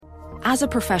As a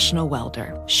professional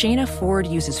welder, Shayna Ford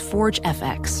uses Forge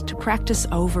FX to practice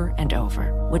over and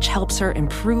over, which helps her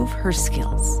improve her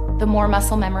skills. The more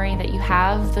muscle memory that you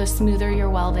have, the smoother your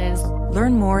weld is.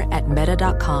 Learn more at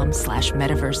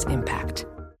meta.com/metaverse impact.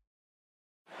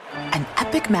 An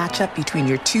epic matchup between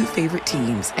your two favorite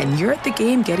teams, and you're at the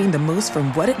game getting the most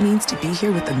from what it means to be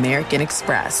here with American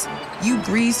Express. You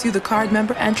breeze through the card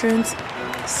member entrance,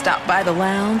 stop by the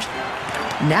lounge.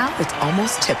 Now it's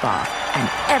almost tip-off, and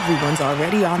everyone's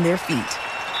already on their feet.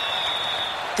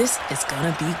 This is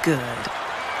gonna be good.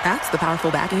 That's the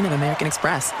powerful backing of American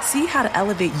Express. See how to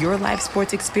elevate your live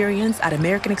sports experience at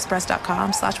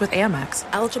americanexpress.com/withAmex.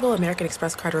 Eligible American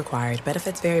Express card required.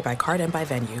 Benefits vary by card and by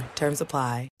venue. Terms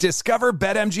apply. Discover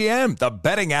BetMGM, the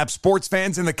betting app sports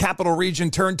fans in the capital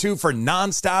region turn to for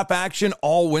nonstop action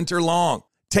all winter long.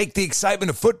 Take the excitement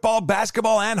of football,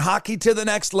 basketball, and hockey to the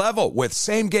next level with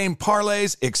same-game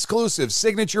parlays, exclusive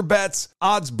signature bets,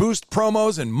 odds boost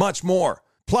promos, and much more.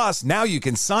 Plus, now you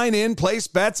can sign in, place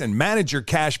bets, and manage your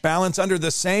cash balance under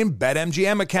the same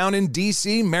BetMGM account in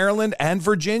D.C., Maryland, and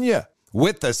Virginia.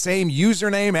 With the same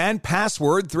username and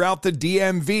password throughout the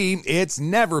DMV, it's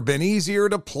never been easier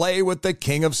to play with the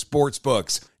king of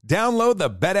sportsbooks. Download the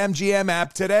BetMGM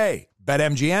app today.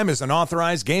 BetMGM is an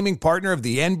authorized gaming partner of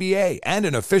the NBA and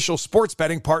an official sports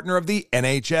betting partner of the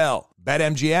NHL.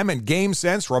 BetMGM and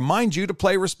GameSense remind you to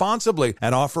play responsibly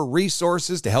and offer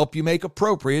resources to help you make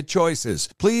appropriate choices.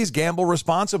 Please gamble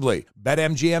responsibly.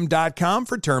 BetMGM.com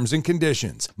for terms and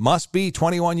conditions. Must be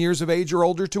 21 years of age or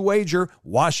older to wager.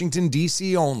 Washington,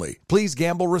 D.C. only. Please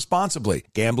gamble responsibly.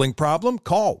 Gambling problem?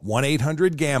 Call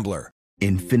 1-800-GAMBLER.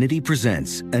 Infiniti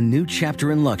presents a new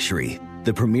chapter in luxury.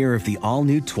 The premiere of the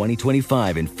all-new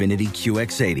 2025 Infiniti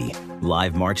QX80.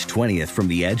 Live March 20th from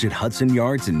the Edge at Hudson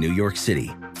Yards in New York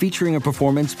City. Featuring a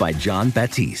performance by John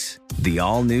Batiste. The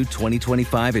all-new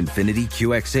 2025 Infiniti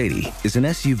QX80 is an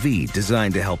SUV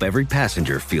designed to help every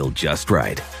passenger feel just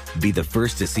right. Be the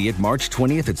first to see it March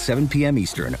 20th at 7 p.m.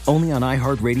 Eastern, only on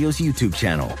iHeartRadio's YouTube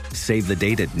channel. Save the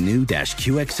date at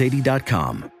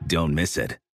new-QX80.com. Don't miss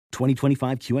it.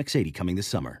 2025 QX80 coming this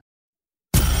summer.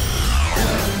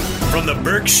 From the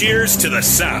Berkshires to the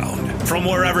Sound, from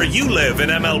wherever you live in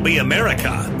MLB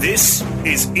America, this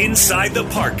is Inside the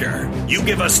Parker. You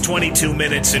give us 22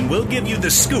 minutes and we'll give you the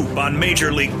scoop on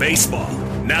Major League Baseball.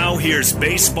 Now here's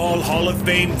Baseball Hall of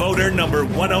Fame voter number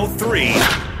 103,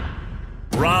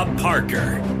 Rob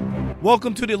Parker.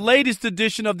 Welcome to the latest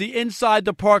edition of the Inside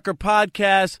the Parker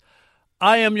podcast.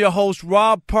 I am your host,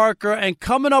 Rob Parker, and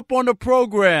coming up on the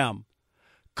program,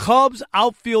 Cubs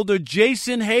outfielder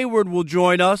Jason Hayward will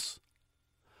join us.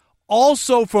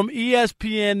 Also from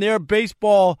ESPN, their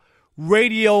baseball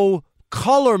radio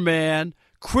color man,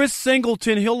 Chris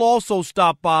Singleton, he'll also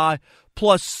stop by,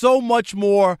 plus so much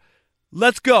more.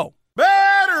 Let's go.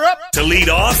 Batter up! To lead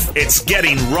off, it's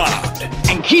Getting Robbed.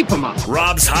 And keep them up.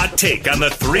 Rob's hot take on the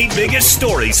three biggest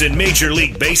stories in Major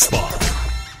League Baseball.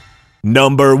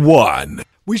 Number one.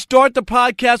 We start the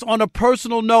podcast on a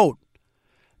personal note.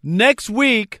 Next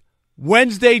week,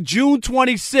 Wednesday, June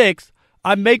 26th,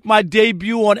 I make my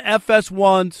debut on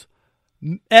FS1's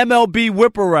MLB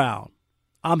Whip Around.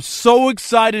 I'm so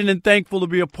excited and thankful to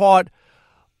be a part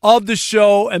of the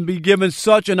show and be given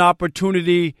such an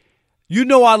opportunity. You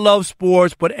know I love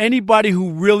sports, but anybody who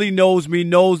really knows me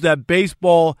knows that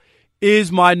baseball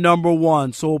is my number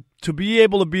one. So to be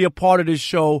able to be a part of this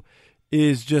show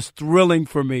is just thrilling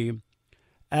for me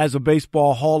as a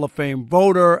Baseball Hall of Fame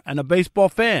voter and a baseball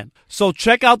fan. So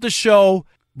check out the show,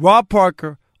 Rob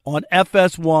Parker, on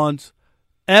FS1's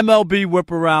MLB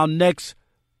Whip Around next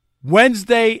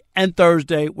Wednesday and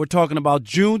Thursday. We're talking about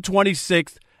June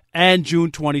 26th and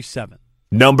June 27th.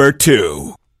 Number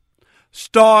two.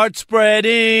 Start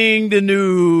spreading the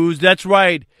news. That's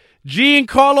right.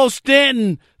 Giancarlo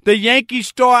Stanton, the Yankee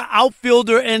star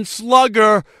outfielder and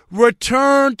slugger,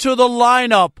 returned to the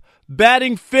lineup,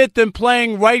 batting fifth and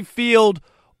playing right field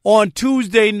on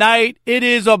Tuesday night. It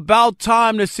is about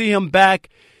time to see him back.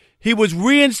 He was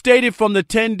reinstated from the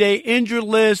 10-day injured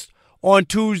list on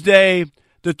Tuesday.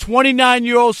 The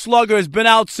 29-year-old slugger has been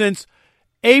out since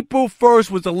April 1st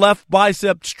with a left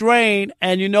bicep strain.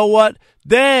 And you know what?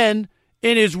 Then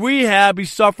in his rehab, he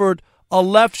suffered a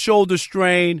left shoulder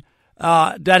strain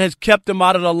that has kept him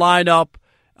out of the lineup.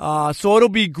 So it'll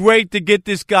be great to get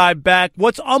this guy back.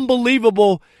 What's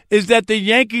unbelievable is that the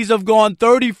Yankees have gone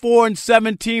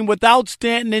 34-17 without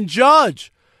Stanton and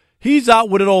Judge. He's out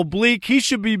with an oblique. He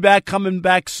should be back, coming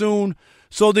back soon.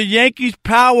 So the Yankees'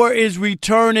 power is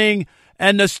returning,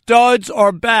 and the studs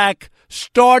are back,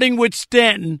 starting with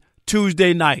Stanton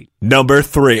Tuesday night. Number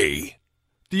three.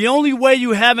 The only way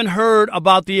you haven't heard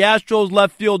about the Astros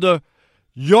left fielder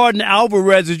Yordan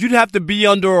Alvarez is you'd have to be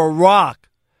under a rock.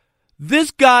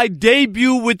 This guy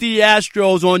debuted with the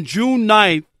Astros on June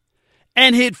 9th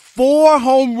and hit 4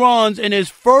 home runs in his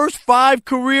first 5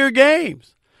 career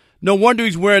games. No wonder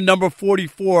he's wearing number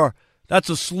 44. That's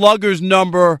a slugger's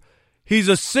number. He's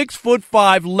a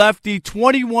 6'5" lefty,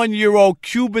 21-year-old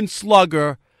Cuban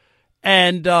slugger,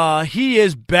 and he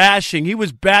is bashing. He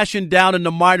was bashing down in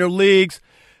the minor leagues.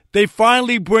 They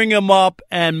finally bring him up,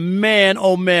 and man,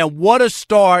 oh man, what a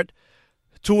start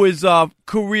to his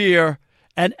career.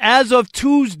 And as of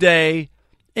Tuesday,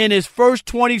 in his first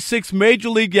 26 Major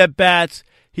League at-bats,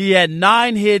 he had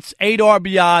 9 hits, 8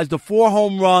 RBIs, the 4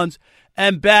 home runs,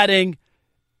 and batting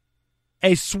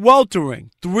a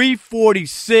sweltering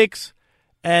 .346.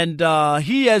 And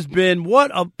he has been,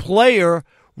 what a player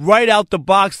right out the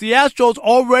box. The Astros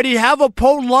already have a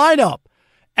potent lineup,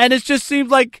 and it just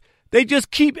seems like they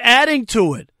just keep adding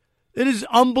to it. It is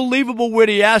unbelievable where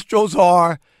the Astros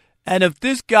are. And if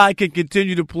this guy can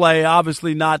continue to play,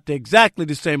 obviously not exactly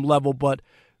the same level, but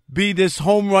be this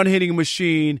home run hitting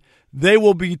machine, they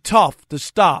will be tough to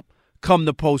stop come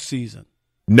the postseason.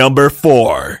 Number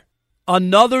 4.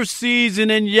 Another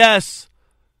season, and yes,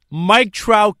 Mike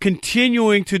Trout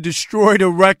continuing to destroy the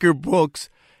record books,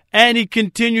 and he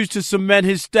continues to cement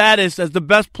his status as the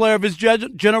best player of his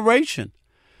generation.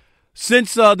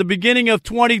 Since the beginning of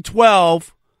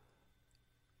 2012,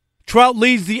 Trout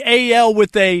leads the AL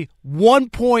with a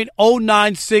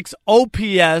 1.096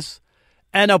 OPS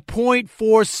and a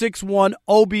 .461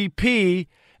 OBP,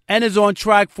 and is on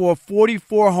track for a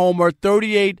 44-homer,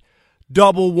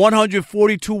 38-double,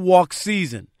 142-walk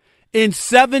season. In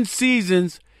 7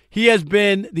 seasons, he has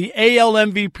been the AL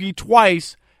MVP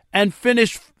twice and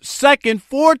finished second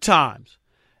 4 times.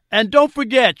 And don't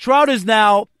forget, Trout is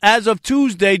now, as of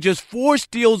Tuesday, just 4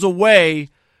 steals away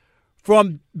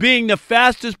from being the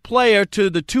fastest player to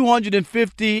the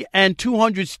 250 and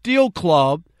 200 steal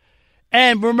club.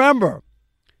 And remember,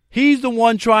 he's the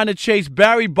one trying to chase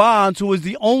Barry Bonds, who is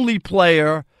the only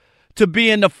player to be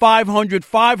in the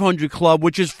 500 club,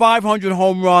 which is 500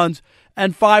 home runs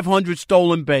and 500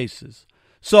 stolen bases.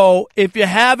 So if you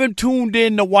haven't tuned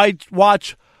in to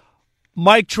watch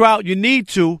Mike Trout, you need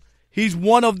to. He's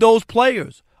one of those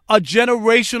players, a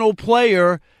generational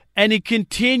player, and he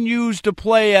continues to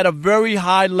play at a very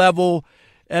high level.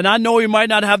 And I know he might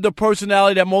not have the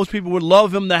personality that most people would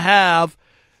love him to have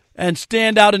and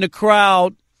stand out in the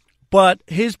crowd, but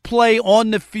his play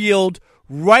on the field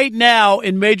right now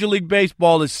in Major League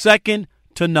Baseball is second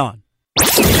to none.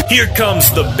 Here comes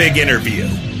the big interview.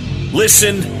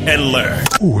 Listen and learn.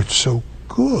 Oh, it's so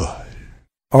good.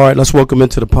 All right, let's welcome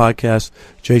into the podcast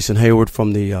Jason Heyward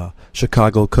from the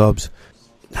Chicago Cubs.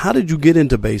 How did you get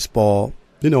into baseball?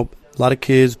 You know, a lot of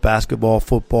kids, basketball,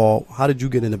 football. How did you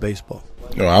get into baseball?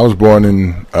 You know, I was born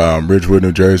in Ridgewood,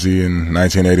 New Jersey in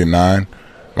 1989.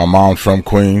 My mom's from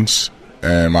Queens,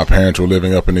 and my parents were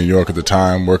living up in New York at the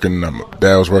time, working.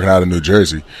 Dad was working out in New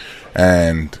Jersey.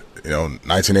 And,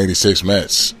 1986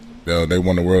 Mets, they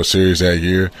won the World Series that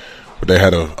year. But they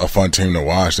had a fun team to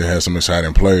watch. They had some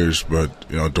exciting players, but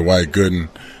Dwight Gooden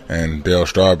and Dale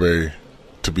Strawberry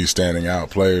to be standing out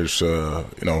players.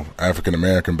 African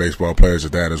American baseball players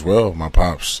at that as well. My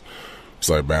pops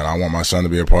was like, man, I want my son to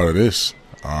be a part of this.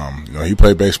 He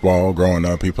played baseball growing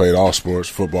up. He played all sports,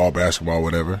 football, basketball,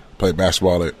 whatever. Played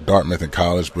basketball at Dartmouth in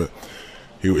college, but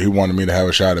he wanted me to have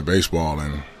a shot at baseball,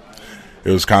 and it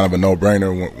was kind of a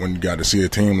no-brainer when you got to see a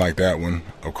team like that one,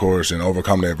 of course, and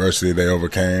overcome the adversity they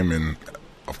overcame, and,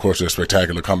 of course, a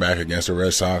spectacular comeback against the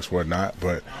Red Sox, whatnot,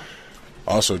 but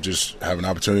also just have an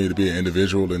opportunity to be an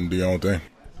individual and do your own thing.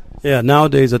 Yeah,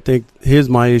 nowadays I think here's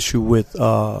my issue with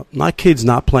my kids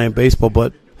not playing baseball,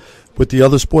 but with the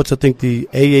other sports, I think the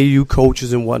AAU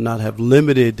coaches and whatnot have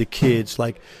limited the kids.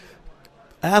 Like,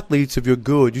 athletes, if you're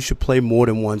good, you should play more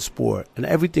than one sport. And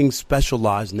everything's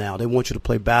specialized now. They want you to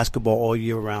play basketball all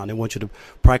year round. They want you to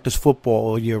practice football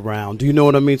all year round. Do you know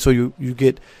what I mean? So you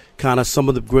get kind of some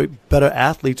of the better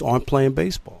athletes aren't playing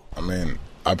baseball. I mean,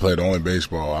 I played only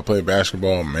baseball. I played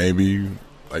basketball maybe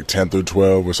like 10 through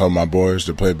 12 with some of my boys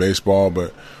to play baseball.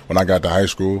 But when I got to high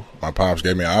school, my pops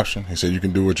gave me an option. He said, you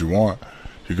can do what you want.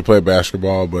 You can play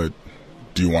basketball, but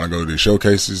do you want to go to the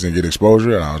showcases and get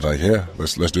exposure? And I was like, yeah,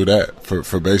 let's do that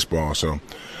for baseball. So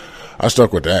I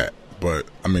stuck with that. But,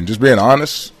 I mean, just being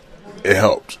honest, it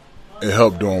helped. It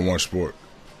helped doing one sport.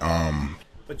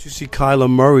 But you see, Kyler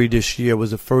Murray this year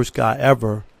was the first guy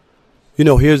ever.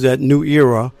 Here's that new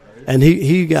era. And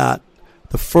he got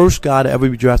the first guy to ever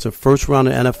be drafted first round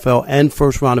in NFL and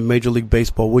first round in Major League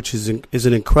Baseball, which is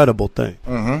an incredible thing.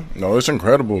 Mm-hmm. No, it's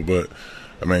incredible. But,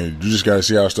 I mean, you just got to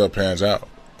see how stuff pans out.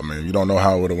 I mean, you don't know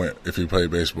how it would have went if he played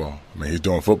baseball. I mean, he's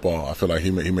doing football. I feel like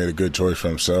he made a good choice for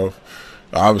himself.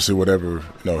 Obviously, whatever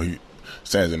he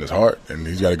stands in his heart, and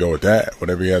he's got to go with that.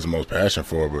 Whatever he has the most passion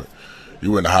for. But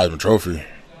you win the Heisman Trophy.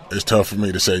 It's tough for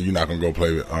me to say you're not going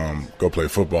to go play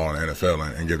football in the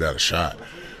NFL and give that a shot,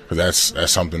 because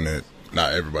that's something that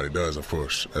not everybody does. Of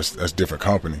course, that's different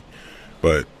company.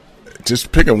 But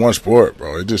just picking one sport,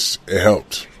 bro, it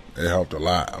helped. It helped a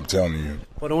lot. I'm telling you.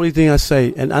 But the only thing I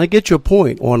say, and I get your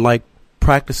point on like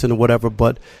practicing or whatever,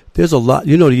 but there's a lot.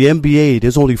 The NBA,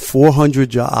 there's only 400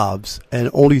 jobs and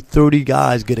only 30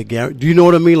 guys get a guarantee. Do you know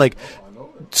what I mean? Like,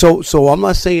 so I'm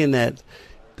not saying that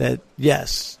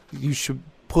yes, you should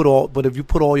but if you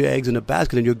put all your eggs in a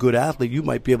basket and you're a good athlete, you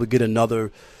might be able to get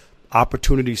another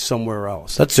opportunity somewhere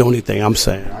else. That's the only thing I'm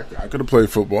saying. I could have played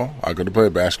football. I could have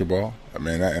played basketball. I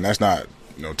mean, and that's not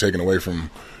taken away from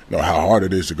how hard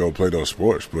it is to go play those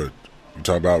sports. But you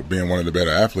talk about being one of the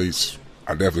better athletes,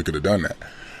 I definitely could have done that.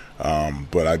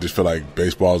 But I just feel like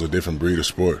baseball is a different breed of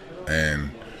sport.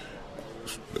 And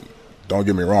don't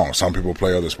get me wrong, some people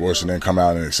play other sports and then come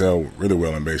out and excel really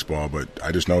well in baseball. But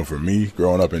I just know for me,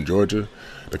 growing up in Georgia,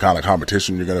 the kind of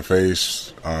competition you're going to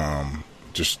face,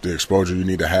 just the exposure you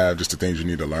need to have, just the things you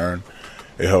need to learn,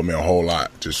 it helped me a whole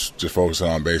lot. Just focusing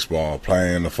on baseball,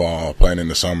 playing in the fall, playing in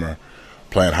the summer,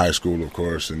 playing high school, of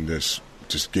course, and just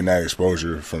getting that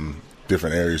exposure from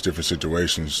different areas, different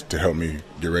situations to help me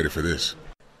get ready for this.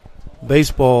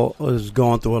 Baseball has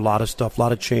gone through a lot of stuff, a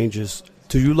lot of changes.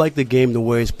 Do you like the game the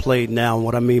way it's played now? And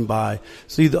what I mean by,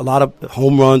 a lot of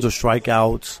home runs or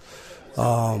strikeouts,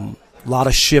 a lot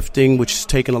of shifting, which is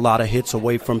taking a lot of hits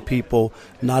away from people,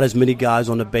 not as many guys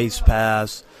on the base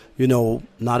pass,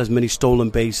 not as many stolen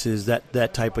bases,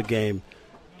 that type of game.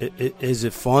 Is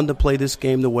it fun to play this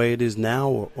game the way it is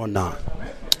now or not?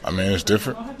 I mean, it's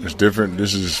different. It's different.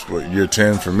 This is year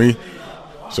 10 for me,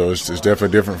 so it's definitely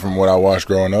different from what I watched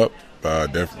growing up.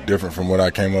 Different from what I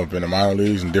came up in the minor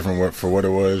leagues, and different for what it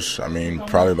was. I mean,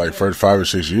 probably like first 5 or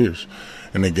 6 years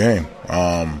in the game.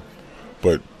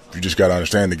 But you just got to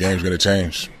understand the game's going to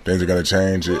change. Things are going to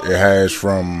change. It has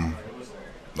from,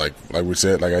 like we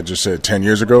said, like I just said, 10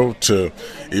 years ago to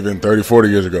even 30, 40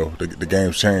 years ago. The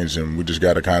game's changed, and we just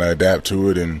got to kind of adapt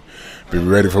to it and be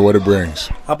ready for what it brings.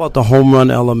 How about the home run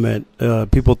element?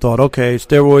 People thought, okay,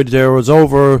 steroids era is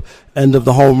over, end of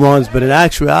the home runs. But in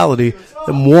actuality,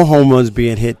 there are more home runs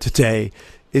being hit today.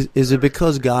 Is it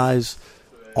because guys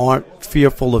aren't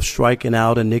fearful of striking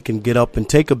out and they can get up and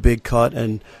take a big cut,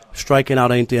 and striking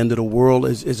out ain't the end of the world?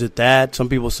 Is it that? Some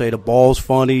people say the ball's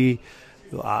funny.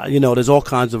 There's all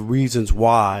kinds of reasons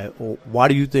why. Why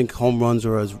do you think home runs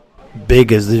are as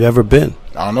big as they've ever been?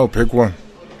 I don't know. Pick one.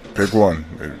 Pick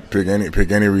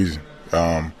any reason.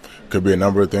 Could be a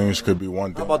number of things. Could be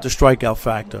one thing. How about the strikeout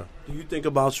factor? Do you think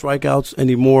about strikeouts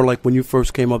anymore? Like when you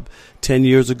first came up 10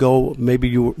 years ago,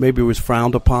 maybe it was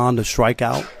frowned upon to strike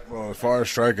out? Well, as far as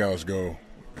strikeouts go,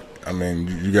 I mean,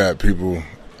 you got people.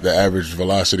 The average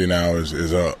velocity now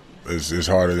is up. Is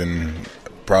harder than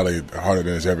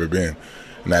it's ever been,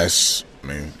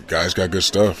 and guys got good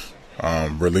stuff.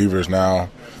 Relievers now,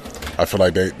 I feel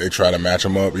like they try to match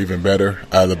them up even better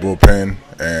out of the bullpen,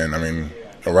 and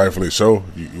rightfully so.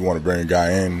 You want to bring a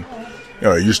guy in.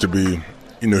 It used to be,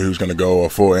 he was going to go a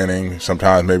full inning,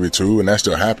 sometimes maybe 2, and that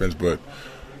still happens. But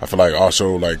I feel like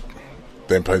also they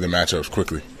play the matchups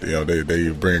quickly. They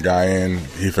bring a guy in,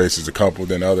 he faces a couple,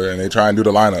 then other, and they try and do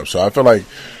the lineup. So I feel like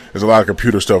there's a lot of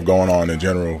computer stuff going on in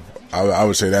general. I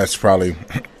would say that's probably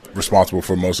responsible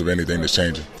for most of anything that's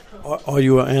changing. Are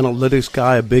you an analytics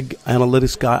guy, a big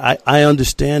analytics guy? I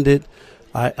understand it.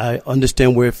 I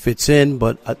understand where it fits in,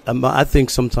 but I think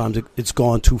sometimes it's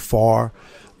gone too far.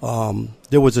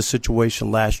 There was a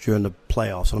situation last year in the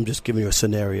playoffs, and I'm just giving you a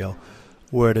scenario,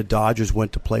 where the Dodgers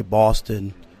went to play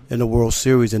Boston in the World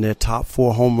Series, and their top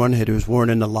 4 home run hitters weren't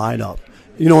in the lineup.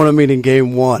 You know what I mean? In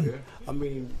Game 1. I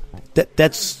mean,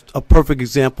 that's a perfect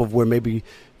example of where maybe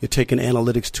you're taking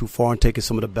analytics too far and taking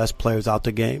some of the best players out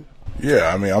the game.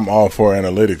 Yeah, I'm all for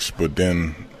analytics, but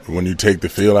then when you take the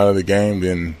feel out of the game,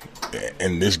 then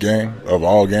in this game, of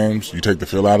all games, you take the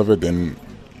feel out of it, then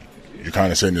you're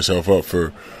kind of setting yourself up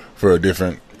for a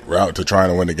different route to trying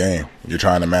to win the game. You're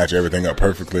trying to match everything up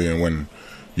perfectly, and when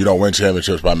you don't win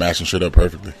championships by matching shit up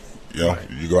perfectly.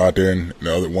 You go out there and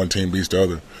the other one team beats the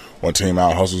other. One team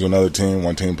out hustles another team.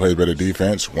 One team plays better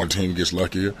defense. One team gets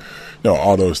luckier.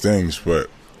 All those things. But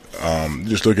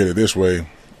just look at it this way.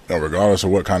 Regardless of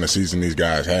what kind of season these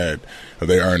guys had,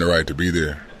 they earned the right to be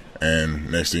there. And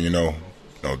next thing you know,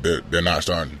 they're not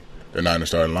starting. They're not in the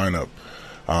starting lineup.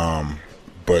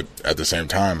 But at the same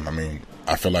time,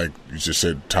 I feel like you just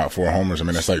said top 4 homers.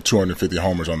 That's like 250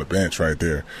 homers on the bench right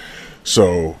there.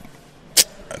 So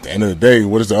at the end of the day,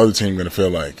 what is the other team going to feel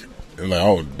like? They're like,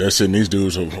 oh, they're sitting these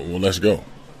dudes, so, well, let's go.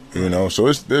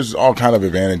 So there's all kind of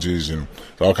advantages and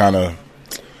all kind of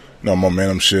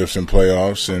momentum shifts in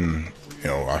playoffs, and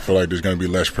I feel like there's going to be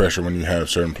less pressure when you have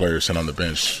certain players sit on the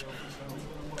bench,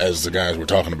 as the guys we're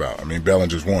talking about. I mean,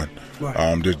 Bellinger's one,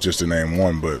 right. Just to name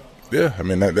one, but yeah, I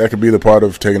mean that could be the part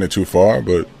of taking it too far.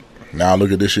 But now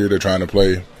look at this year, they're trying to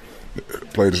play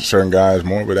certain guys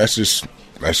more, but that's just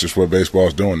what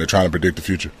baseball's doing. They're trying to predict the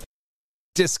future.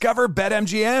 Discover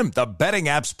BetMGM, the betting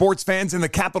app sports fans in the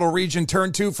capital region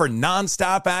turn to for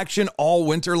nonstop action all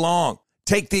winter long.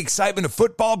 Take the excitement of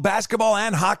football, basketball,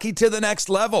 and hockey to the next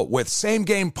level with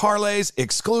same-game parlays,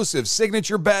 exclusive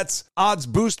signature bets, odds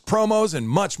boost promos, and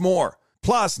much more.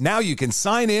 Plus, now you can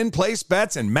sign in, place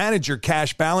bets, and manage your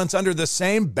cash balance under the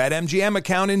same BetMGM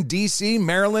account in D.C.,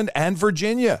 Maryland, and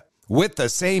Virginia. With the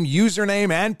same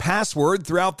username and password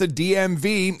throughout the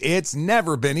DMV, it's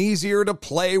never been easier to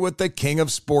play with the king of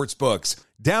sportsbooks.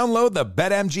 Download the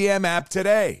BetMGM app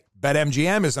today.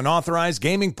 BetMGM is an authorized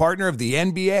gaming partner of the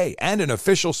NBA and an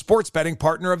official sports betting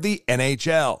partner of the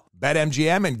NHL.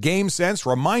 BetMGM and GameSense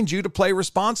remind you to play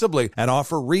responsibly and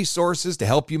offer resources to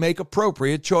help you make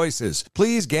appropriate choices.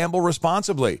 Please gamble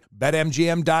responsibly.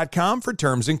 BetMGM.com for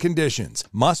terms and conditions.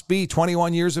 Must be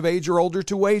 21 years of age or older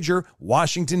to wager.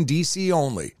 Washington, D.C.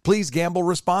 only. Please gamble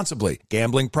responsibly.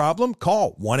 Gambling problem?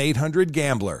 Call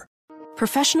 1-800-GAMBLER.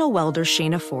 Professional welder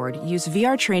Shayna Ford used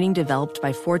VR training developed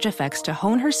by ForgeFX to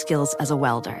hone her skills as a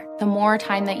welder. The more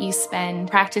time that you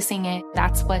spend practicing it,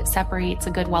 that's what separates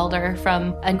a good welder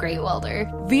from a great welder.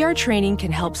 VR training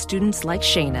can help students like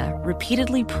Shayna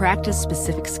repeatedly practice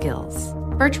specific skills.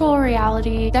 Virtual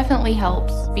reality definitely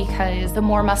helps because the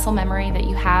more muscle memory that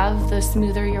you have, the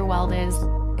smoother your weld is.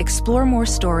 Explore more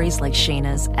stories like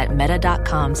Shayna's at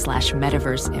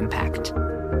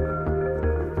meta.com/metaverseimpact.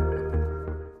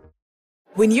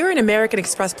 When you're an American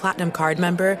Express Platinum Card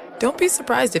member, don't be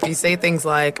surprised if you say things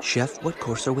like, Chef, what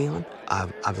course are we on?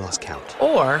 I've lost count.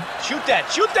 Or, Shoot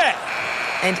that!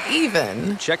 And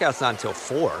even, Checkout's not until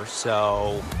 4,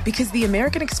 so... Because the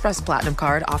American Express Platinum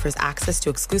Card offers access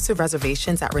to exclusive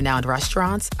reservations at renowned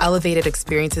restaurants, elevated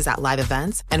experiences at live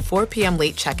events, and 4 p.m.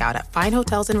 late checkout at fine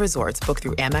hotels and resorts booked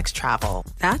through Amex Travel.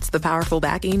 That's the powerful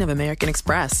backing of American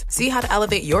Express. See how to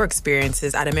elevate your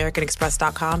experiences at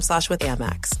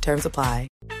americanexpress.com/withAmex. Terms apply.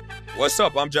 What's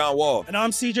up? I'm John Wall. And I'm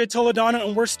CJ Toledano,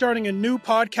 and we're starting a new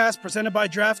podcast presented by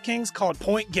DraftKings called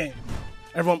Point Game.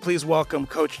 Everyone, please welcome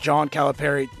Coach John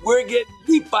Calipari. We're getting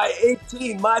beat by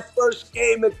 18. My first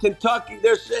game in Kentucky,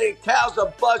 they're saying Cal's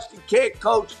a bust. He can't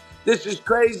coach. This is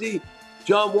crazy.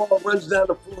 John Wall runs down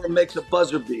the floor and makes a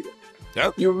buzzer beater.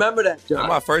 Yep. You remember that, John? That's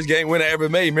my first game win I ever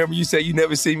made. Remember you said you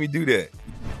never see me do that.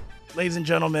 Ladies and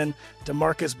gentlemen,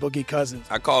 DeMarcus Boogie Cousins.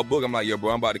 I called Boog. I'm like, yo,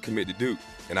 bro, I'm about to commit to Duke.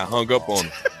 And I hung up on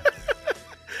him.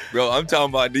 Bro, I'm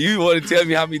talking about, do you want to tell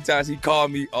me how many times he called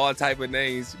me all type of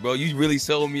names? Bro, you really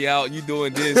sold me out. You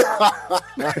doing this.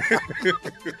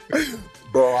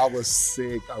 Bro, I was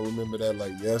sick. I remember that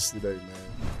like yesterday, man.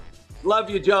 Love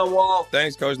you, John Wall.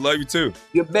 Thanks, Coach. Love you, too.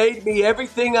 You made me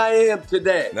everything I am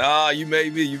today. Nah, you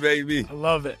made me. You made me. I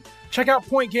love it. Check out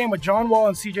Point Game with John Wall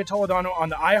and CJ Toledano on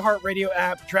the iHeartRadio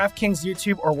app, DraftKings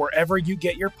YouTube, or wherever you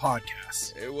get your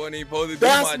podcasts. It wasn't even supposed to be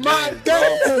That's my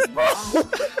game, bro.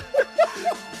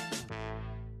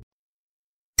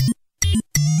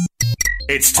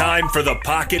 It's time for the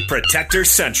Pocket Protector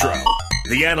Central.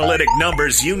 The analytic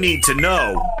numbers you need to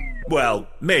know. Well,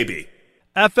 maybe.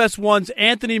 FS1's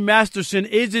Anthony Masterson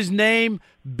is his name.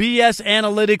 BS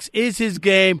Analytics is his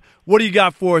game. What do you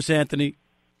got for us, Anthony?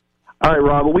 All right,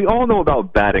 Rob, we all know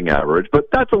about batting average, but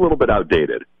that's a little bit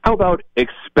outdated. How about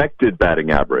expected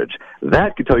batting average?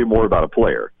 That can tell you more about a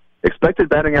player. Expected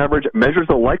batting average measures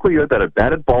the likelihood that a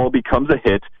batted ball becomes a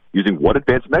hit using what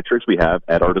advanced metrics we have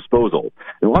at our disposal.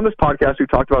 And on this podcast, we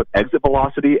talked about exit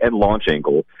velocity and launch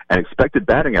angle, and expected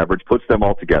batting average puts them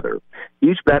all together.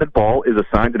 Each batted ball is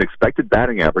assigned an expected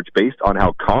batting average based on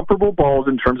how comparable balls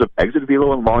in terms of exit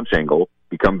velo and launch angle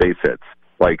become base hits.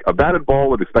 Like a batted ball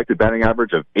with expected batting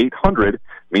average of 800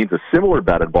 means a similar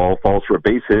batted ball falls for a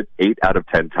base hit 8 out of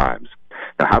 10 times.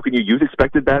 Now, how can you use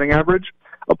expected batting average?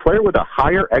 A player with a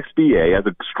higher XBA has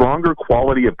a stronger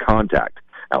quality of contact.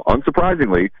 Now,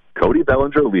 unsurprisingly, Cody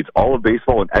Bellinger leads all of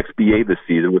baseball in XBA this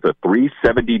season with a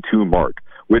 372 mark,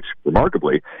 which,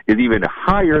 remarkably, is even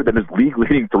higher than his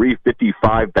league-leading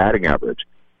 355 batting average.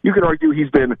 You could argue he's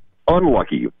been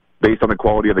unlucky based on the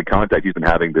quality of the contact he's been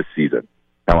having this season.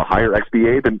 Now, a higher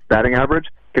XBA than batting average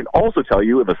can also tell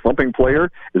you if a slumping player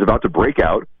is about to break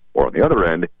out, or on the other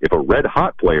end, if a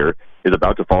red-hot player is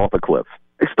about to fall off a cliff.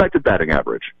 Expected batting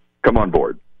average. Come on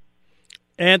board.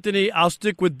 Anthony, I'll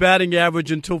stick with batting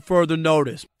average until further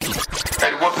notice.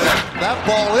 That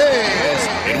ball is.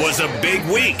 It was a big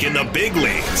week in the big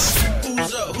leagues.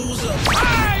 Who's up?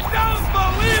 I don't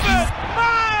believe it!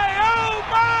 My, oh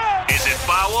my! Is it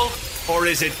foul or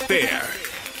is it fair?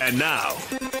 And now,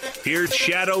 here's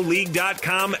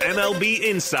ShadowLeague.com MLB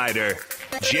insider,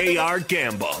 J.R.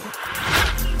 Gamble.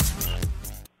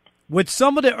 With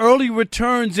some of the early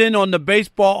returns in on the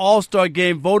baseball All-Star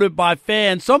game voted by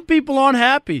fans, some people aren't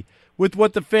happy with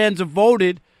what the fans have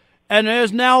voted, and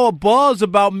there's now a buzz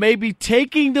about maybe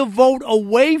taking the vote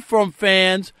away from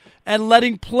fans and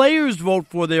letting players vote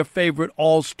for their favorite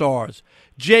All-Stars.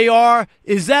 JR,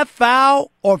 is that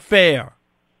foul or fair?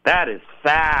 That is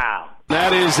foul.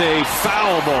 That is a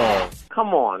foul ball.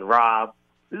 Come on, Rob.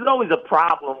 There's always a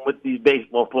problem with these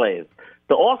baseball players.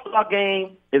 The All-Star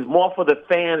game is more for the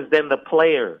fans than the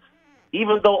players.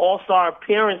 Even though All-Star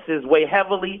appearances weigh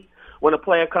heavily when a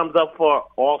player comes up for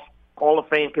Hall of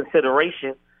Fame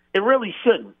consideration, it really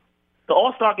shouldn't. The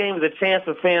All-Star game is a chance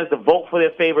for fans to vote for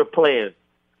their favorite players.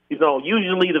 You know,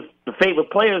 usually the favorite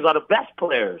players are the best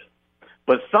players.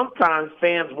 But sometimes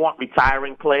fans want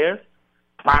retiring players,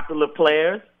 popular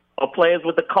players, or players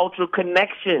with a cultural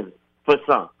connection for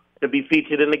some to be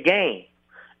featured in the game.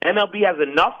 MLB has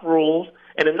enough rules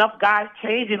and enough guys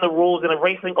changing the rules and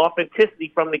erasing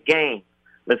authenticity from the game.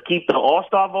 Let's keep the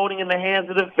All-Star voting in the hands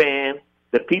of the fans,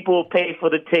 the people who pay for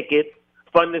the tickets,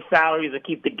 fund the salaries, and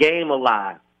keep the game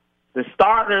alive. The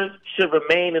starters should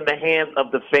remain in the hands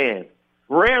of the fans.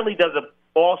 Rarely does an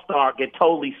All-Star get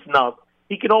totally snubbed.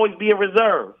 He can always be a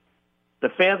reserve. The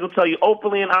fans will tell you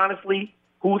openly and honestly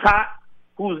who's hot,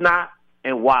 who's not,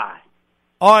 and why.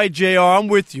 All right, JR, I'm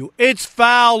with you. It's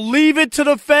foul. Leave it to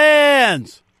the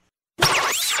fans.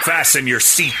 Fasten your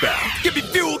seatbelt. Give me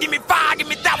fuel, give me fire, give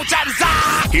me that which I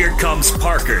desire. Here comes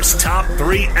Parker's top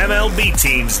 3 MLB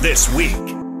teams this week.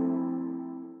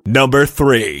 Number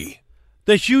 3.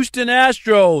 The Houston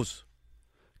Astros.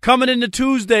 Coming into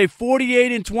Tuesday,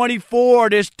 48-24.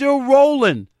 They're still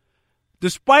rolling,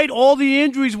 despite all the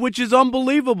injuries, which is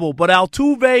unbelievable. But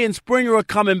Altuve and Springer are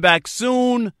coming back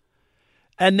soon.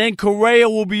 And then Correa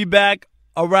will be back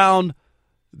around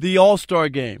the All-Star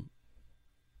game.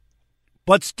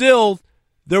 But still,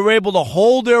 they're able to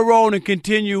hold their own and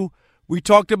continue. We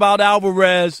talked about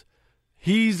Alvarez.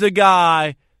 He's a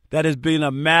guy that has been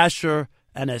a masher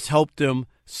and has helped them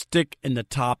stick in the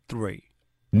top 3.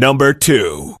 Number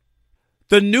 2.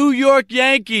 The New York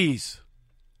Yankees.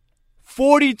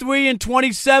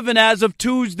 43-27 as of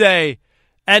Tuesday.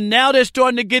 And now they're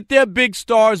starting to get their big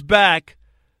stars back.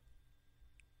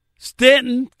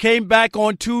 Stanton came back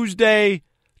on Tuesday.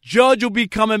 Judge will be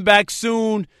coming back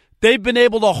soon. They've been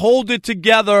able to hold it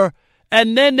together.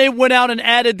 And then they went out and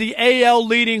added the AL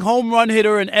leading home run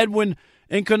hitter in Edwin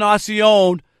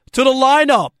Encarnacion to the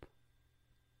lineup.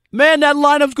 Man, that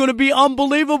lineup's going to be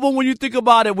unbelievable when you think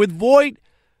about it. With Voit,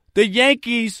 the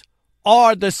Yankees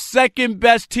are the second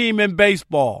best team in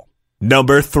baseball.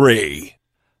 Number 3.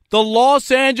 The Los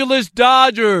Angeles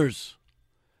Dodgers.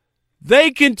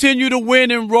 They continue to win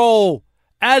and roll.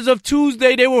 As of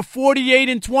Tuesday, they were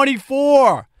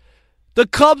 48-24. The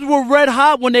Cubs were red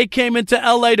hot when they came into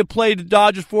L.A. to play the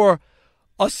Dodgers for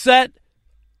a set,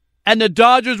 and the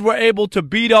Dodgers were able to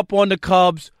beat up on the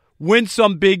Cubs, win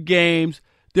some big games.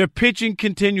 Their pitching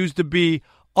continues to be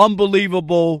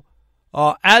unbelievable.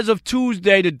 As of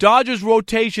Tuesday, the Dodgers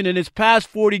rotation in its past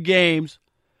 40 games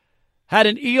had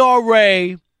an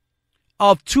ERA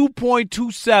of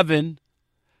 2.27,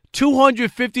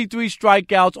 253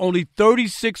 strikeouts, only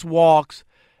 36 walks,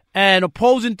 and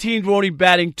opposing teams were only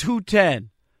batting .210.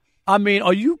 I mean,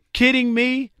 are you kidding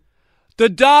me? The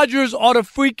Dodgers are the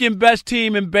freaking best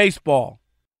team in baseball.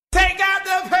 Take out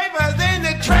the papers in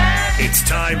the trash. It's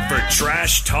time for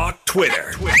Trash Talk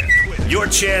Twitter. Your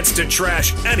chance to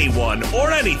trash anyone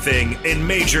or anything in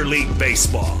Major League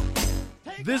Baseball.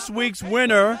 This week's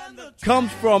winner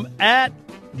comes from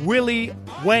 @Willie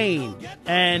Wayne,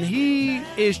 and he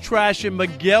is trashing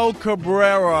Miguel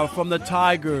Cabrera from the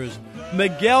Tigers.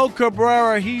 Miguel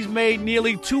Cabrera, he's made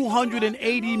nearly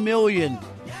 $280 million.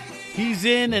 He's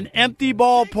in an empty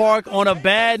ballpark on a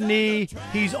bad knee.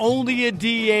 He's only a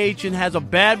DH and has a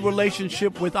bad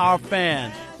relationship with our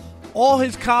fans. All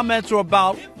his comments are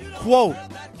about, quote,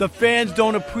 the fans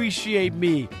don't appreciate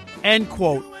me, end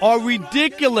quote, are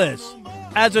ridiculous.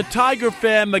 As a Tiger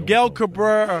fan, Miguel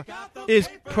Cabrera is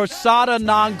persona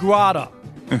non grata.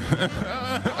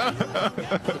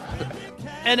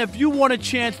 And if you want a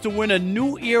chance to win a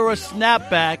new era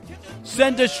snapback,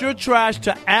 send us your trash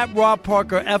to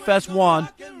 @RobParkerFS1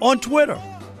 on Twitter.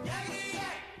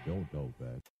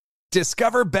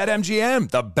 Discover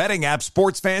BetMGM, the betting app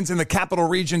sports fans in the capital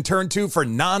region turn to for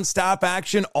nonstop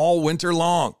action all winter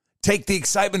long. Take the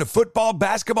excitement of football,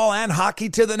 basketball, and hockey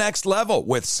to the next level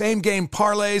with same-game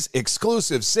parlays,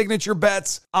 exclusive signature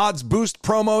bets, odds boost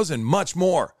promos, and much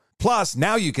more. Plus,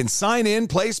 now you can sign in,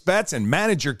 place bets, and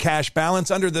manage your cash balance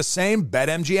under the same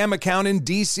BetMGM account in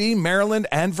D.C., Maryland,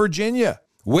 and Virginia.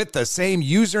 With the same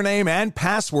username and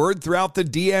password throughout the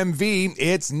DMV,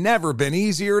 it's never been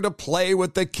easier to play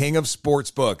with the king of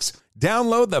sportsbooks.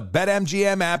 Download the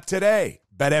BetMGM app today.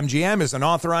 BetMGM is an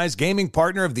authorized gaming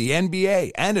partner of the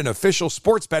NBA and an official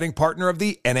sports betting partner of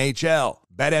the NHL.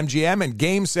 BetMGM and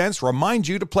GameSense remind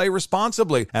you to play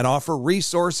responsibly and offer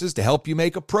resources to help you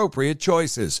make appropriate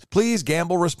choices. Please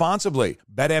gamble responsibly.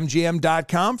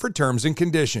 BetMGM.com for terms and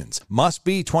conditions. Must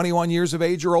be 21 years of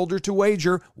age or older to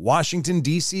wager. Washington,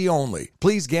 D.C. only.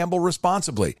 Please gamble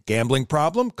responsibly. Gambling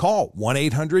problem? Call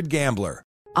 1-800-GAMBLER.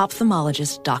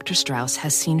 Ophthalmologist Dr. Strauss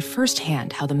has seen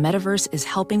firsthand how the metaverse is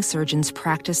helping surgeons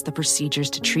practice the procedures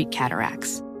to treat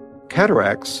cataracts.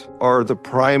 Cataracts are the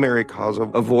primary cause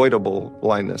of avoidable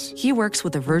blindness. He works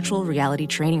with a virtual reality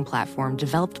training platform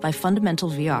developed by Fundamental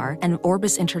VR and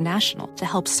Orbis International to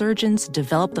help surgeons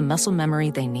develop the muscle memory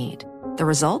they need. The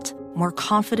result? More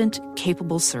confident,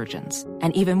 capable surgeons.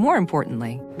 And even more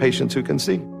importantly, patients who can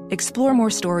see. Explore more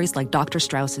stories like Dr.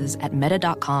 Strauss's at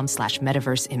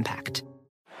meta.com/metaverseimpact.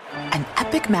 An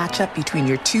epic matchup between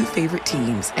your two favorite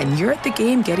teams, and you're at the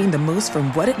game getting the most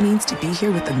from what it means to be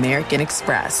here with American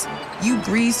Express. You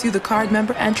breeze through the card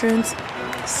member entrance,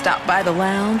 stop by the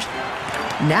lounge.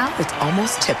 Now it's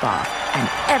almost tip-off, and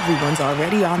everyone's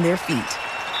already on their feet.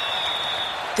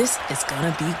 This is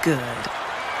gonna be good.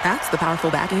 That's the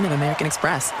powerful backing of American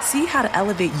Express. See how to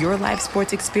elevate your live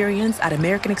sports experience at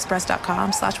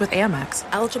americanexpress.com/withAmex.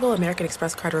 Eligible American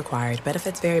Express card required.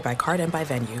 Benefits vary by card and by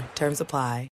venue. Terms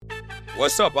apply.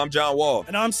 What's up? I'm John Wall.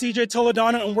 And I'm CJ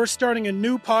Toledano, and we're starting a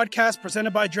new podcast presented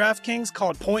by DraftKings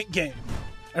called Point Game.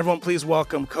 Everyone, please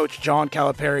welcome Coach John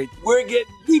Calipari. We're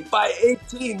getting beat by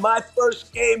 18. My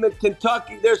first game in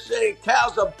Kentucky, they're saying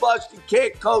Cal's a bust. He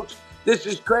can't coach. This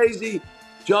is crazy.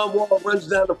 John Wall runs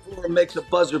down the floor and makes a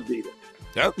buzzer beater.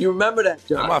 Yep. You remember that,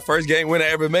 John? That's my first game winner I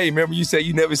ever made. Remember you said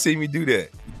you never seen me do that.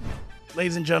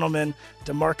 Ladies and gentlemen,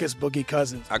 DeMarcus Boogie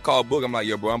Cousins. I called Boog. I'm like,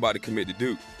 yo, bro, I'm about to commit to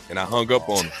Duke. And I hung up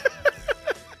on him.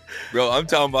 Bro, I'm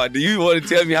talking about, do you want to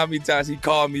tell me how many times he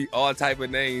called me all type of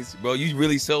names? Bro, you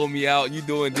really sold me out. You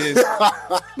doing this.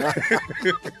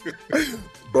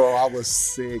 Bro, I was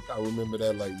sick. I remember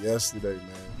that like yesterday, man.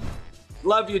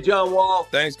 Love you, John Wall.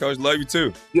 Thanks, Coach. Love you,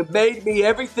 too. You made me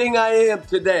everything I am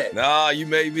today. Nah, you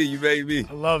made me. You made me.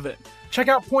 I love it. Check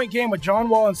out Point Game with John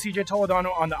Wall and CJ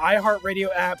Toledano on the iHeartRadio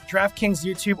app, DraftKings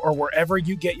YouTube, or wherever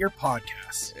you get your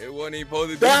podcasts. It wasn't even supposed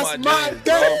to be That's my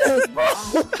game, bro.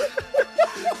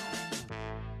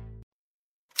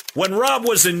 When Rob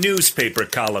was a newspaper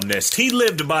columnist, he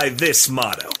lived by this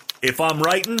motto. If I'm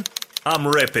writing, I'm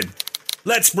ripping.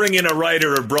 Let's bring in a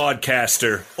writer or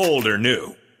broadcaster, old or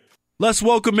new. Let's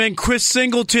welcome in Chris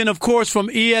Singleton, of course, from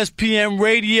ESPN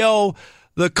Radio,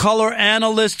 the color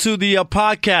analyst to the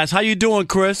podcast. How you doing,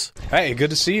 Chris? Hey,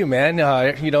 good to see you, man.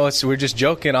 We're just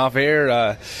joking off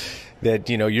air that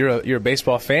you're a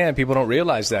baseball fan. People don't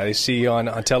realize that. They see you on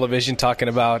television talking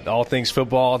about all things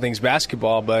football, all things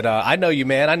basketball. But I know you,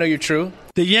 man. I know you're true.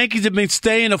 The Yankees have been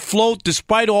staying afloat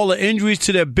despite all the injuries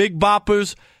to their big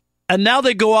boppers. And now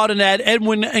they go out and add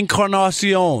Edwin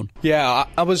Encarnacion. Yeah,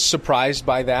 I was surprised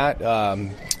by that.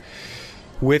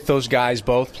 With those guys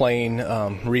both playing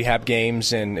rehab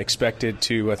games and expected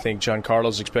to, I think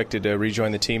Giancarlo's expected to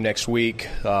rejoin the team next week.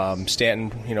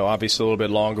 Stanton, obviously a little bit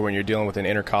longer when you're dealing with an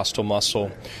intercostal muscle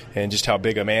and just how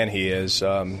big a man he is,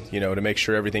 to make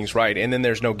sure everything's right. And then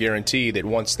there's no guarantee that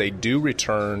once they do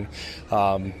return,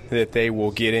 that they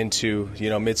will get into,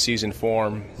 midseason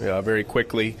form very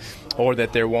quickly, or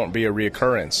that there won't be a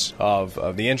reoccurrence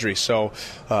of the injury. So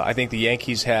I think the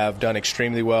Yankees have done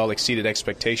extremely well, exceeded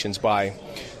expectations by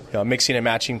mixing and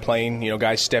matching, playing,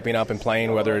 guys stepping up and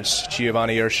playing, whether it's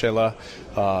Giovanni Urshela,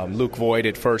 Luke Voigt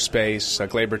at first base,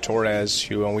 Gleyber Torres,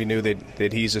 who we knew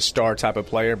that he's a star type of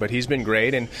player, but he's been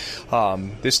great. And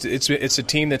it's a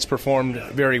team that's performed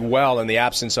very well in the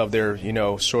absence of their,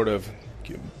 sort of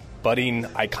budding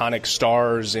iconic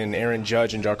stars in Aaron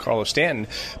Judge and Giancarlo Stanton.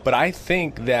 But I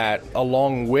think that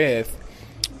along with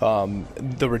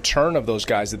the return of those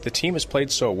guys, that the team has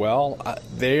played so well,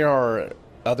 there are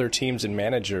other teams and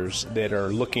managers that are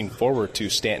looking forward to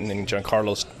Stanton and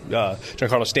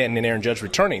Giancarlo Stanton and Aaron Judge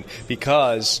returning,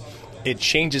 because it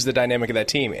changes the dynamic of that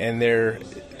team, and they're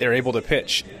able to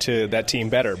pitch to that team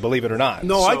better, believe it or not.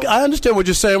 No, I understand what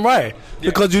you're saying, right? Yeah.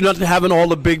 Because you're not having all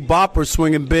the big boppers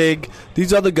swinging big.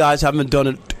 These other guys haven't done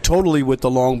it totally with the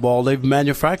long ball. They've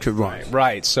manufactured runs.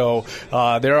 Right. So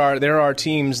there are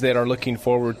teams that are looking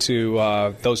forward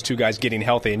to those two guys getting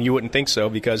healthy, and you wouldn't think so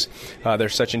because they're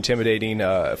such intimidating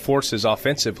forces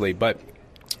offensively, but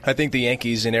I think the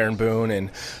Yankees and Aaron Boone and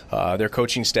their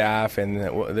coaching staff and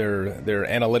their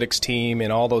analytics team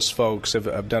and all those folks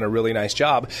have done a really nice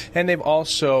job. And they've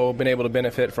also been able to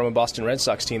benefit from a Boston Red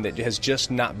Sox team that has just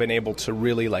not been able to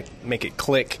really make it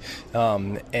click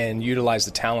and utilize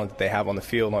the talent that they have on the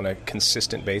field on a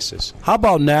consistent basis. How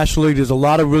about National League? There's a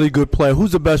lot of really good players.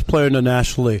 Who's the best player in the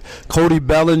National League? Cody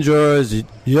Bellinger? Is it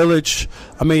Yelich?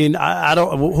 I mean, I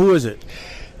don't. Who is it?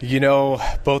 You know,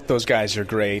 both those guys are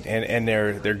great, and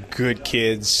they're good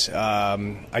kids.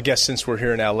 I guess since we're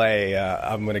here in L.A.,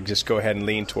 I'm going to just go ahead and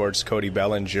lean towards Cody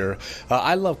Bellinger.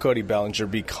 I love Cody Bellinger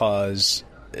because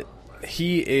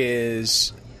he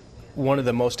is one of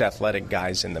the most athletic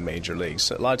guys in the major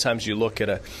leagues. A lot of times you look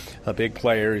at a big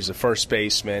player, he's a first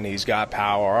baseman, he's got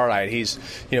power. All right,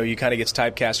 you kind of gets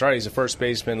typecast. All right, he's a first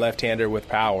baseman, left-hander with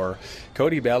power.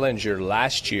 Cody Bellinger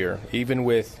last year, even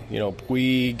with,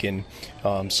 Puig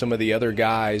and some of the other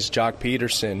guys, Jock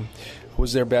Peterson,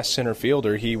 was their best center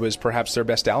fielder. He was perhaps their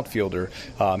best outfielder.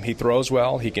 He throws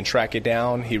well. He can track it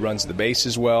down. He runs the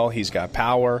bases well. He's got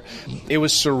power. It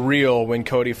was surreal when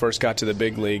Cody first got to the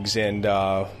big leagues and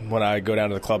when I go down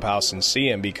to the clubhouse and see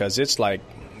him, because it's like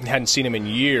hadn't seen him in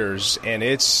years, and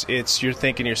it's you're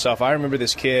thinking to yourself, I remember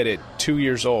this kid at 2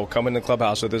 years old coming to the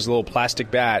clubhouse with his little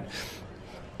plastic bat,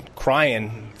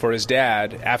 crying for his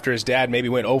dad after his dad maybe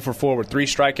went 0 for 4 with 3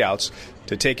 strikeouts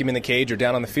to take him in the cage or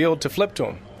down on the field to flip to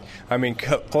him. I mean,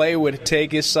 Clay would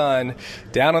take his son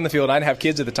down on the field. I didn't have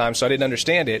kids at the time, so I didn't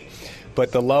understand it.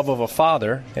 But the love of a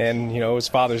father, and, it was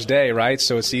Father's Day, right?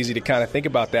 So it's easy to kind of think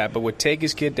about that. But would take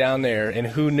his kid down there, and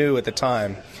who knew at the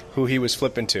time who he was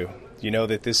flipping to?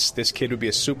 That this kid would be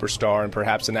a superstar and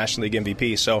perhaps a National League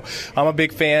MVP. So I'm a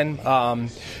big fan.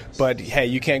 But, hey,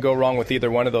 you can't go wrong with either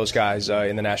one of those guys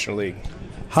in the National League.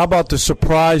 How about the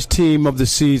surprise team of the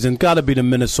season? Got to be the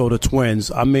Minnesota Twins.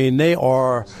 I mean, they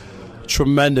are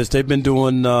tremendous. They've been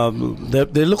doing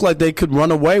they look like they could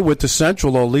run away with the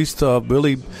Central, or at least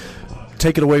really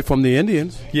take it away from the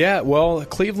Indians. Yeah, well,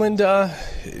 Cleveland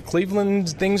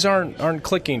things aren't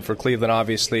clicking for Cleveland,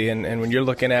 obviously, and when you're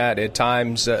looking at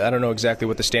times, I don't know exactly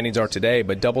what the standings are today,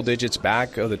 but double digits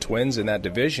back of the Twins in that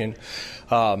division.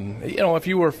 If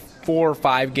you were 4 or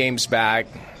 5 games back,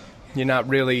 you're not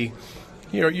really,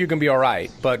 you're going to be all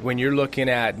right. But when you're looking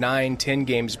at 9, 10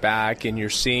 games back and you're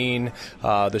seeing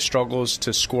the struggles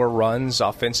to score runs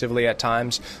offensively at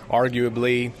times,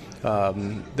 arguably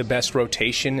the best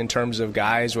rotation in terms of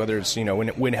guys, whether it's,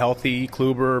 when healthy,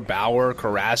 Kluber, Bauer,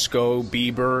 Carrasco,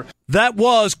 Bieber. That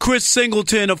was Chris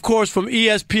Singleton, of course, from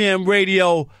ESPN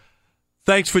Radio.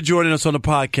 Thanks for joining us on the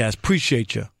podcast.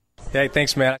 Appreciate you. Hey,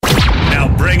 thanks, man.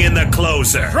 Now bring in the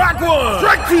closer. Strike 1.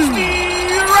 Strike 2.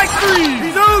 Strike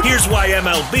 3. Here's why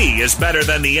MLB is better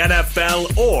than the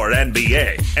NFL or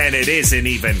NBA, and it isn't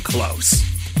even close.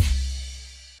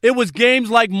 It was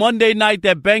games like Monday night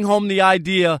that bang home the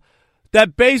idea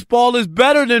that baseball is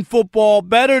better than football,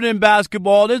 better than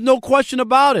basketball. There's no question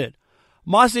about it.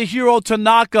 Masahiro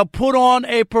Tanaka put on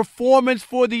a performance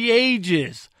for the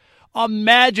ages.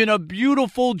 Imagine a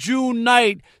beautiful June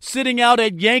night sitting out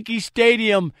at Yankee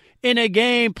Stadium in a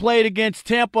game played against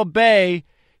Tampa Bay.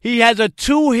 He has a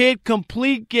 2-hit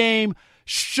complete game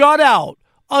shutout,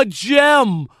 a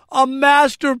gem, a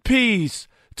masterpiece.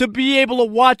 To be able to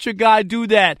watch a guy do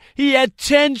that. He had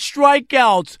 10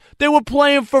 strikeouts. They were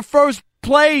playing for first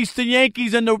place, the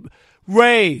Yankees and the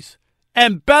Rays.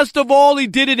 And best of all, he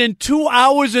did it in 2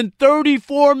 hours and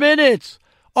 34 minutes.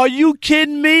 Are you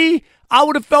kidding me? I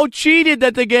would have felt cheated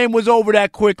that the game was over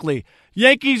that quickly.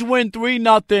 Yankees win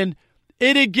 3-0.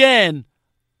 It again,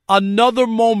 another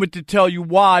moment to tell you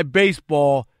why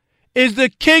baseball is the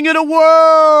king of the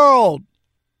world.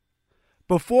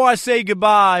 Before I say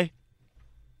goodbye,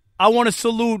 I want to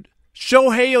salute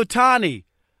Shohei Ohtani,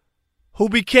 who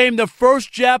became the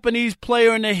first Japanese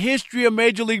player in the history of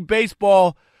Major League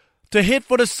Baseball to hit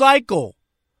for the cycle.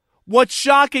 What's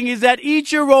shocking is that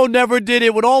Ichiro never did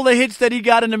it with all the hits that he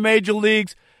got in the major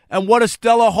leagues, and what a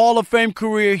stellar Hall of Fame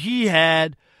career he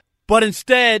had. But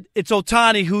instead, it's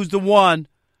Ohtani who's the one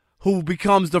who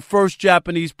becomes the first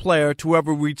Japanese player to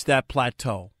ever reach that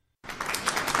plateau.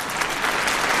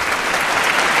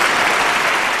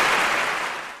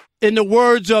 In the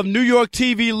words of New York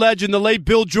TV legend, the late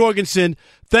Bill Jorgensen,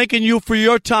 thanking you for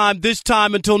your time this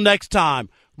time until next time.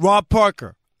 Rob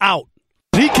Parker, out.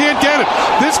 He can't get it.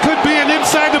 This could be an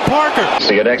inside to Parker.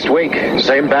 See you next week.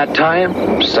 Same bat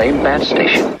time, same bat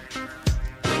station.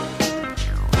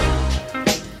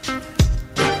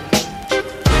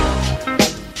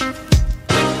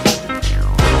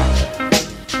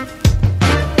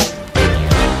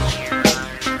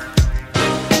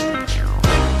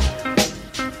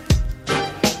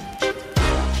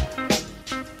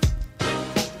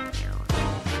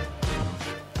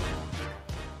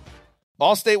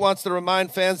 Allstate wants to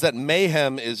remind fans that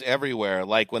mayhem is everywhere,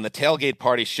 like when the tailgate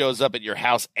party shows up at your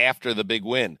house after the big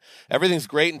win. Everything's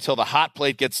great until the hot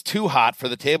plate gets too hot for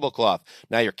the tablecloth.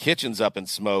 Now your kitchen's up in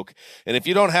smoke. And if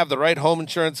you don't have the right home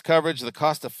insurance coverage, the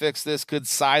cost to fix this could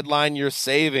sideline your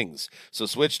savings. So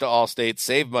switch to Allstate,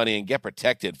 save money, and get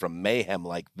protected from mayhem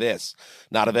like this.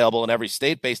 Not available in every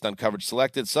state based on coverage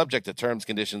selected, subject to terms,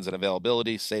 conditions, and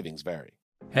availability. Savings vary.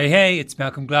 Hey, it's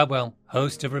Malcolm Gladwell,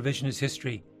 host of Revisionist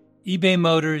History. eBay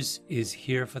Motors is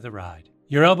here for the ride.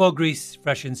 Your elbow grease,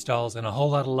 fresh installs, and a whole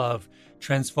lot of love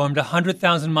transformed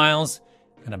 100,000 miles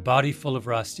and a body full of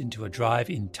rust into a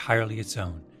drive entirely its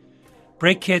own.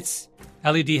 Brake kits,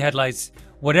 LED headlights,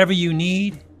 whatever you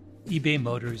need, eBay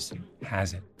Motors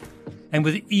has it. And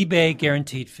with eBay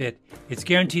Guaranteed Fit, it's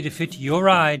guaranteed to fit your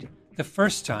ride the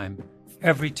first time,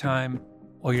 every time,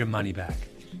 or your money back.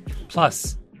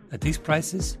 Plus, at these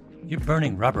prices, you're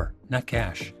burning rubber, not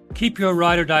cash. Keep your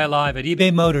ride or die alive at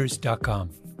ebaymotors.com.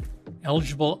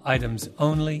 Eligible items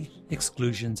only.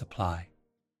 Exclusions apply.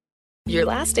 Your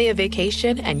last day of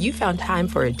vacation and you found time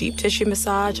for a deep tissue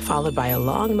massage followed by a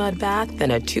long mud bath,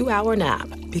 then a 2-hour nap.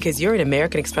 Because you're an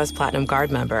American Express Platinum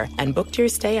Card member and booked your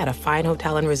stay at a fine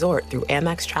hotel and resort through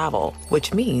Amex Travel,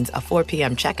 which means a 4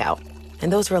 p.m. checkout.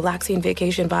 And those relaxing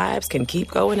vacation vibes can keep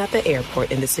going at the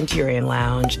airport in the Centurion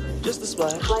Lounge. Just a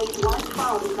splash.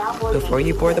 Before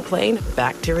you board the plane,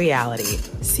 back to reality.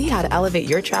 See how to elevate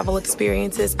your travel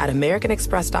experiences at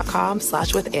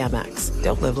americanexpress.com/withAmex.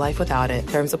 Don't live life without it.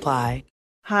 Terms apply.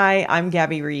 Hi, I'm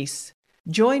Gabby Reese.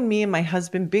 Join me and my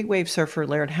husband, big wave surfer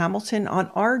Laird Hamilton,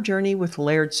 on our journey with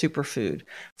Laird Superfood.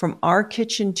 From our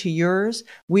kitchen to yours,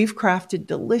 we've crafted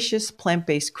delicious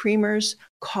plant-based creamers,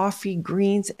 coffee,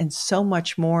 greens, and so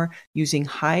much more using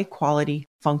high-quality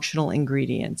functional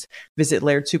ingredients. Visit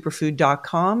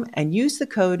LairdSuperfood.com and use the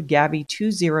code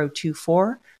GABBY2024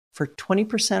 for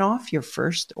 20% off your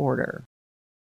first order.